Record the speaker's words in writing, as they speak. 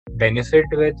benefit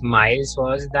with Miles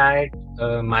was that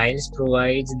Miles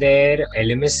provides their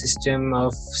LMS system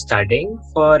of studying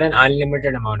for an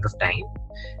unlimited amount of time,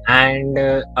 and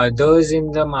others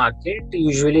in the market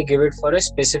usually give it for a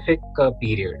specific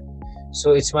period.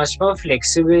 So it's much more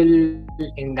flexible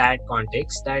in that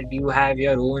context, that you have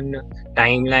your own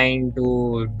timeline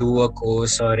to do a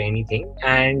course or anything.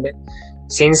 And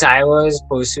since I was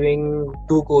pursuing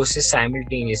two courses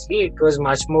simultaneously, it was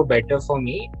much more better for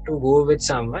me to go with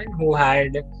someone who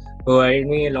had provided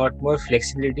me a lot more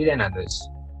flexibility than others.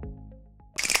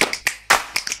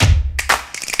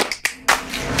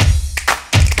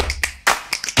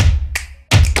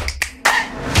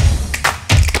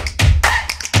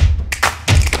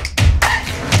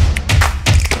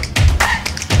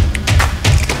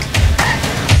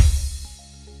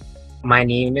 My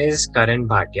name is Karan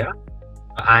Bhatia.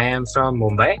 I am from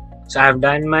Mumbai. So I've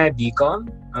done my BCom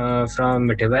from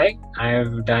Mithibai.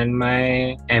 I've done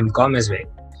my MCom as well.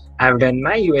 I've done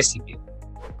my US CPA.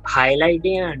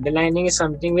 Highlighting and underlining is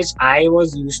something which I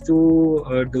was used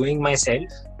to doing myself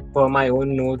for my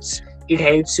own notes. It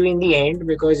helps you in the end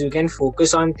because you can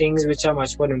focus on things which are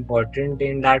much more important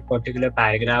in that particular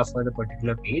paragraph or the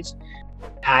particular page.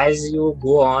 As you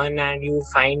go on and you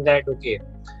find that, okay,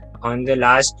 on the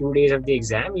last 2 days of the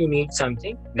exam, you need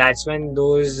something. That's when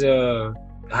those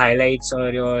highlights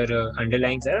or your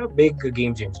underlines are a big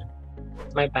game changer.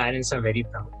 My parents are very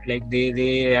proud. Like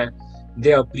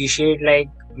they appreciate like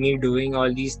me doing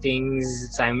all these things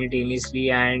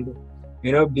simultaneously, and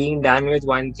being done with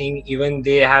one thing. Even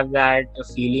they have that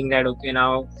feeling that okay,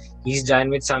 now he's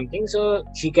done with something, so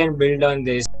he can build on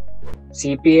this.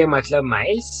 CPA matlab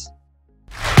miles.